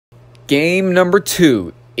Game number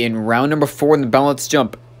 2 in round number 4 in the balance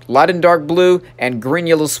jump. Light and dark blue and green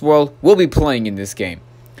yellow swirl will be playing in this game.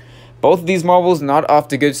 Both of these marbles not off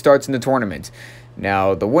to good starts in the tournament.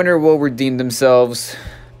 Now the winner will redeem themselves,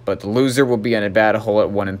 but the loser will be on a bad hole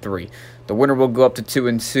at 1 and 3. The winner will go up to 2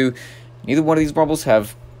 and 2. Neither one of these marbles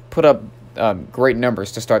have put up great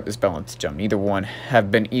numbers to start this balance jump. Neither one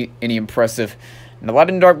have been any impressive. And the light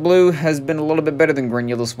and dark blue has been a little bit better than green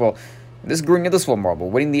yellow swirl. This green yellow swirl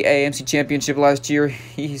marble, winning the AMC championship last year,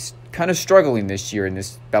 he's kind of struggling this year in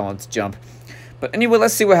this balance jump. But anyway,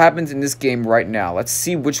 let's see what happens in this game right now. Let's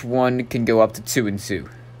see which one can go up to 2 and 2.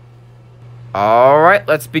 Alright,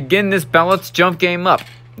 let's begin this balance jump game up.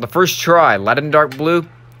 The first try, light and dark blue,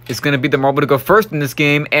 is going to be the marble to go first in this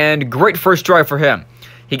game, and great first try for him.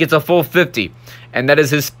 He gets a full 50, and that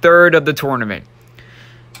is his third of the tournament.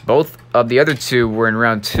 Both of the other two were in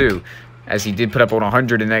round 2, as he did put up on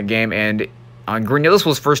 100 in that game, and on green yellow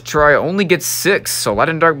swirl's first try only gets 6, so light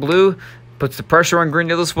and dark blue puts the pressure on green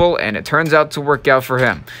yellow swirl, and it turns out to work out for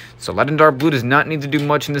him. So light and dark blue does not need to do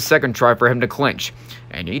much in the second try for him to clinch,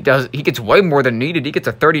 and he gets way more than needed. He gets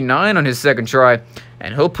a 39 on his second try,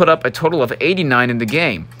 and he'll put up a total of 89 in the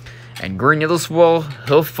game. And green yellow swirl,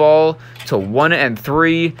 he'll fall to 1 and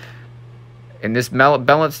 3 in this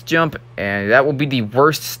balance jump, and that will be the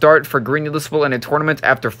worst start for green yellow swirl in a tournament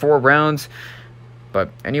after 4 rounds.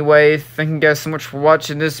 But anyway, thank you guys so much for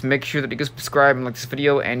watching this. Make sure that you go subscribe and like this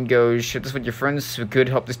video, and go share this with your friends who could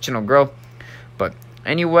help this channel grow. But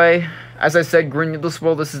anyway, as I said, green yellow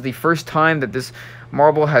swirl, this is the first time that this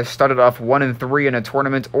marble has started off 1 and 3 in a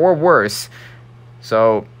tournament or worse.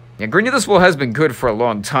 So yeah, green yellow swirl has been good for a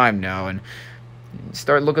long time now, and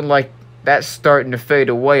start looking like that's starting to fade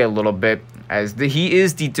away a little bit, as he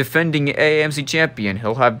is the defending AMC champion.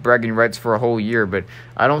 He'll have bragging rights for a whole year, but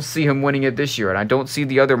I don't see him winning it this year, and I don't see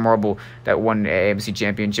the other marble that won the AMC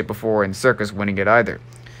championship before in Circus winning it either.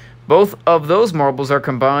 Both of those marbles are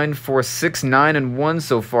combined for 6, 9, and 1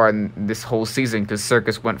 so far in this whole season, because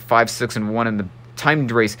Circus went 5, 6, and 1 in the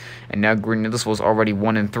timed race, and now green yellow swirl is already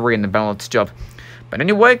 1 and 3 in the balance jump. But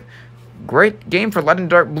anyway, great game for light and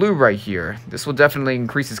dark blue right here. This will definitely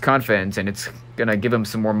increase his confidence, and it's gonna give him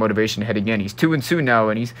some more motivation heading in. He's 2 and 2 now,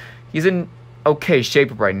 and he's in okay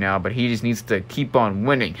shape right now, but he just needs to keep on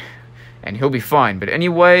winning, and he'll be fine. But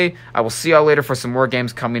anyway, I will see y'all later for some more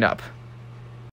games coming up.